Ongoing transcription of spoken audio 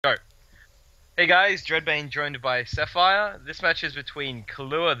Hey guys, Dreadbane joined by Sapphire. This match is between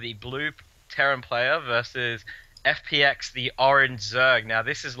Killua, the blue Terran player, versus FPX, the orange Zerg. Now,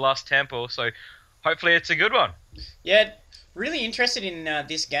 this is Lost Temple, so hopefully it's a good one. Yeah, really interested in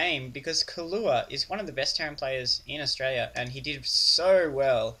this game because Killua is one of the best Terran players in Australia, and he did so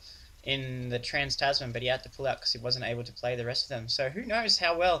well in the Trans Tasman, but he had to pull out because he wasn't able to play the rest of them. So who knows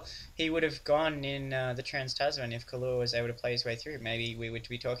how well he would have gone in the Trans Tasman if Killua was able to play his way through. Maybe we would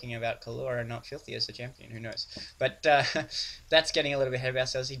be talking about Killua and not Filthy as the champion. Who knows? But that's getting a little bit ahead of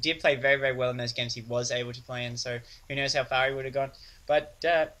ourselves. He did play very, very well in those games he was able to play in, so who knows how far he would have gone. But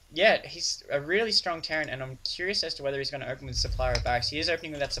yeah, he's a really strong Terran, and I'm curious as to whether he's going to open with Supplier or Barracks. He is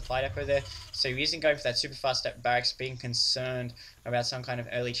opening with that Supply Depot there, so he isn't going for that super fast Barracks, being concerned about some kind of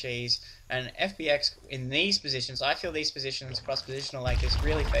early cheese. And FBX in these positions, I feel these positions, cross-positional like this,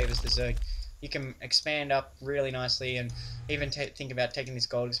 really favours the Zerg. You can expand up really nicely and even think about taking this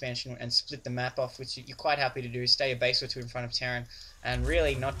gold expansion and split the map off, which you're quite happy to do, stay a base or two in front of Terran, and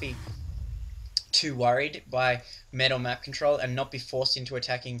really not be too worried by metal map control and not be forced into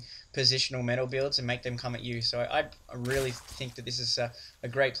attacking positional metal builds and make them come at you. So I really think that this is a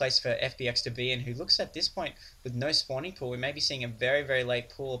great place for FBX to be in, who looks at this point with no spawning pool. We may be seeing a very, very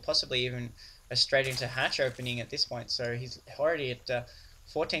late pool, possibly even a straight into hatch opening at this point. So he's already at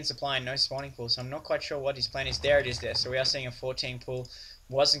 14 supply and no spawning pool, so I'm not quite sure what his plan is. There it is there. So we are seeing a 14 pool.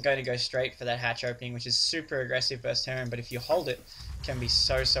 Wasn't going to go straight for that hatch opening, which is super aggressive versus Terran, but if you hold it, can be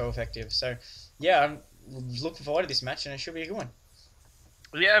so effective. So yeah, I'm looking forward to this match, and it should be a good one.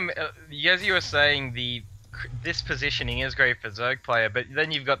 Yeah, as you were saying, this positioning is great for Zerg player, but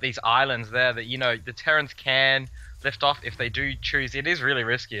then you've got these islands there that, the Terrans can lift off if they do choose. It is really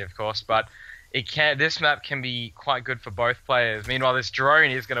risky, of course, but this map can be quite good for both players. Meanwhile, this drone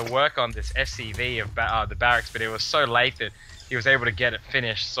is going to work on this SCV of the barracks, but it was so late that he was able to get it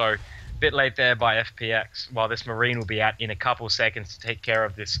finished. So a bit late there by FPX, while this Marine will be out in a couple seconds to take care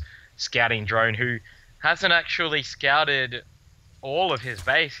of this scouting drone, who hasn't actually scouted all of his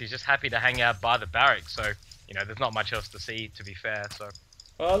base. He's just happy to hang out by the barracks. So, there's not much else to see, to be fair. So,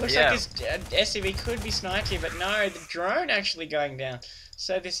 Well, it looks like yeah. this SCV could be sniped here, but no, the drone actually going down.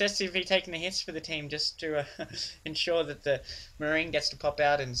 So this SCV taking the hits for the team just to ensure that the Marine gets to pop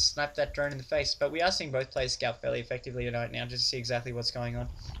out and snipe that drone in the face. But we are seeing both players scout fairly effectively tonight now, just to see exactly what's going on.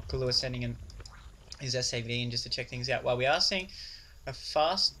 Killua sending in his SAV in just to check things out. While we are seeing a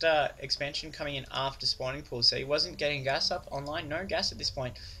fast expansion coming in after spawning pool, so he wasn't getting gas up online. No gas at this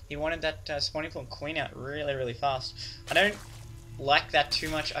point. He wanted that spawning pool queen out really, really fast. I don't like that too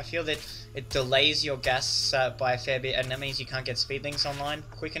much. I feel that it delays your gas by a fair bit, and that means you can't get speedlings online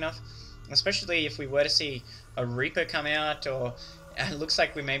quick enough, especially if we were to see a Reaper come out, or it looks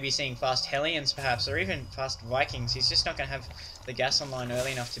like we may be seeing fast Hellions perhaps, or even fast Vikings. He's just not going to have the gas online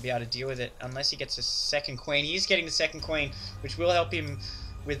early enough to be able to deal with it unless he gets a second queen. He is getting the second queen, which will help him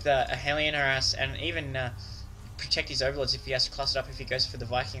with a Hellion harass, and even protect his overlords if he has to cluster up if he goes for the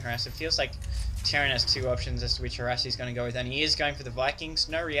Viking harass. It feels like Terran has two options as to which harass he's going to go with, and he is going for the Vikings.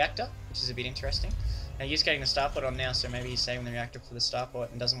 No reactor, which is a bit interesting. Now he's getting the starport on now, so maybe he's saving the reactor for the starport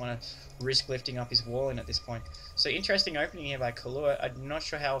and doesn't want to risk lifting up his wall in at this point. So interesting opening here by Killua. I'm not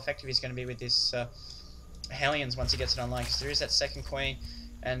sure how effective he's going to be with this Hellions once he gets it online, because there is that second queen,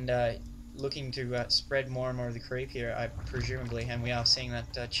 and looking to spread more and more of the creep here, presumably, and we are seeing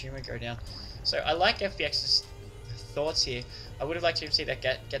that tumor go down. So I like FPX's thoughts here. I would have liked to see that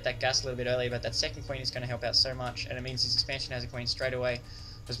get that gas a little bit earlier, but that second queen is going to help out so much, and it means his expansion has a queen straight away,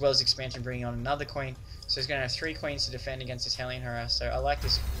 as well as expansion bringing on another queen. So he's going to have 3 queens to defend against this Hellion harass. So I like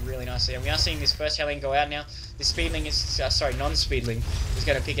this really nicely, and we are seeing this first Hellion go out now. This Speedling is, non-Speedling is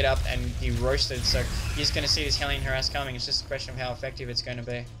going to pick it up and be roasted. So he's going to see this Hellion harass coming. It's just a question of how effective it's going to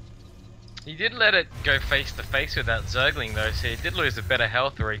be. He did let it go face to face with that Zergling though, so he did lose a bit of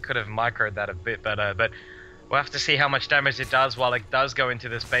health, or he could have microed that a bit better, but we'll have to see how much damage it does while it does go into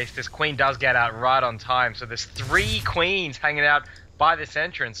this base. This queen does get out right on time, so there's 3 queens hanging out by this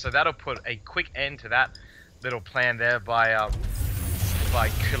entrance, so that'll put a quick end to that little plan there by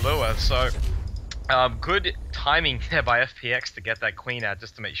Killua. So good timing there by FPX to get that queen out,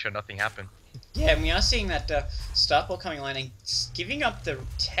 just to make sure nothing happened. Yeah, and we are seeing that Starport coming online and giving up the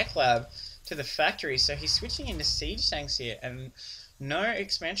tech lab to the factory, so he's switching into siege tanks here, and no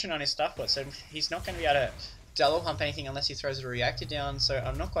expansion on his Starport, so he's not going to be able to double pump anything unless he throws a reactor down. So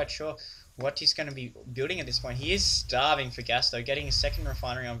I'm not quite sure what he's going to be building at this point. He is starving for gas though, getting his second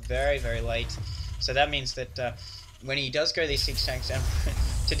refinery on very, very late. So that means that when he does go these siege tanks, and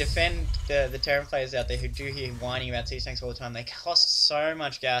to defend the Terran players out there who do hear whining about siege tanks all the time, they cost so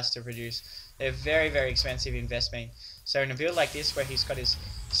much gas to produce. They're very, very expensive investment. So in a build like this, where he's got his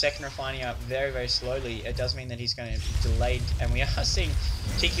second refining up very, very slowly, it does mean that he's going to be delayed. And we are seeing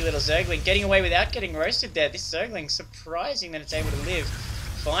cheeky little Zergling getting away without getting roasted there. This Zergling, surprising that it's able to live.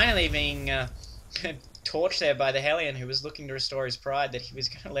 Finally being torched there by the Hellion, who was looking to restore his pride that he was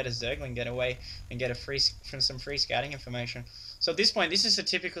going to let a Zergling get away and get some free scouting information. So at this point, this is a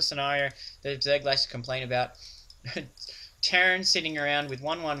typical scenario that Zerg likes to complain about. Terran sitting around with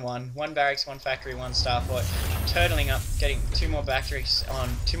 1-1-1, 1 barracks, 1 factory, 1 starport, turtling up, getting 2 more barracks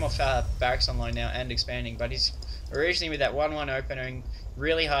online now and expanding. But he's originally with that 1-1 opening,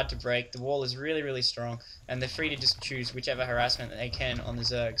 really hard to break. The wall is really, really strong, and they're free to just choose whichever harassment that they can on the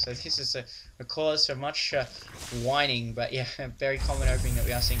Zerg. So this is a cause for much whining, but yeah, a very common opening that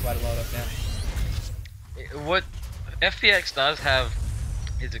we are seeing quite a lot of now. What FPX does have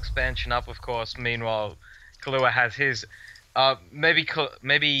his expansion up, of course. Meanwhile, Killua has his. Maybe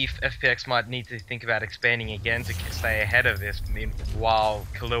FPX might need to think about expanding again to stay ahead of this. While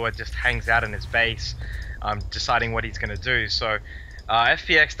Killua just hangs out in his base, deciding what he's going to do. So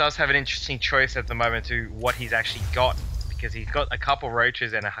FPX does have an interesting choice at the moment to what he's actually got, because he's got a couple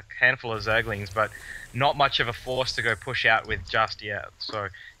roaches and a handful of Zerglings, but not much of a force to go push out with just yet. So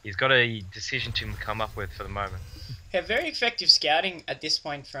he's got a decision to come up with for the moment. Yeah, very effective scouting at this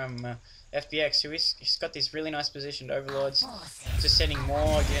point from FPX, who he's got these really nice positioned overlords, just sending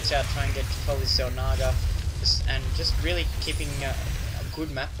more units out, trying to get control of this Zelnaga, and just really keeping a good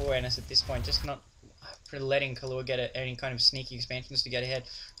map awareness at this point, just not letting Killua get any kind of sneaky expansions to get ahead.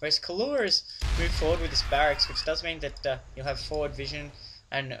 Whereas Killua has moved forward with this barracks, which does mean that he'll have forward vision,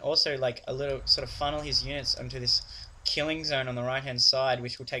 and also like a little sort of funnel his units onto this killing zone on the right hand side,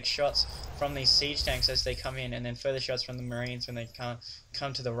 which will take shots from these siege tanks as they come in, and then further shots from the Marines when they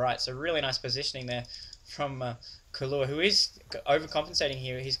come to the right. So really nice positioning there from Killua, who is overcompensating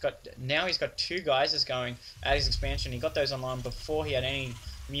here. He's got 2 geysers going at his expansion. He got those online before he had any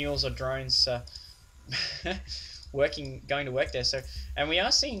mules or drones going to work there. So, and we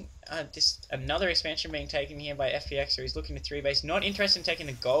are seeing another expansion being taken here by FPX, so he's looking to 3 base. Not interested in taking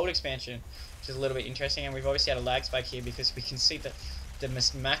the gold expansion, which is a little bit interesting, and we've obviously had a lag spike here because we can see that the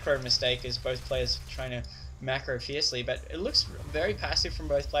macro mistake is both players trying to macro fiercely, but it looks very passive from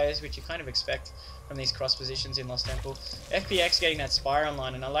both players, which you kind of expect from these cross positions in Lost Temple. FPX getting that Spire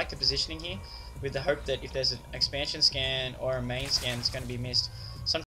online, and I like the positioning here with the hope that if there's an expansion scan or a main scan that's going to be missed,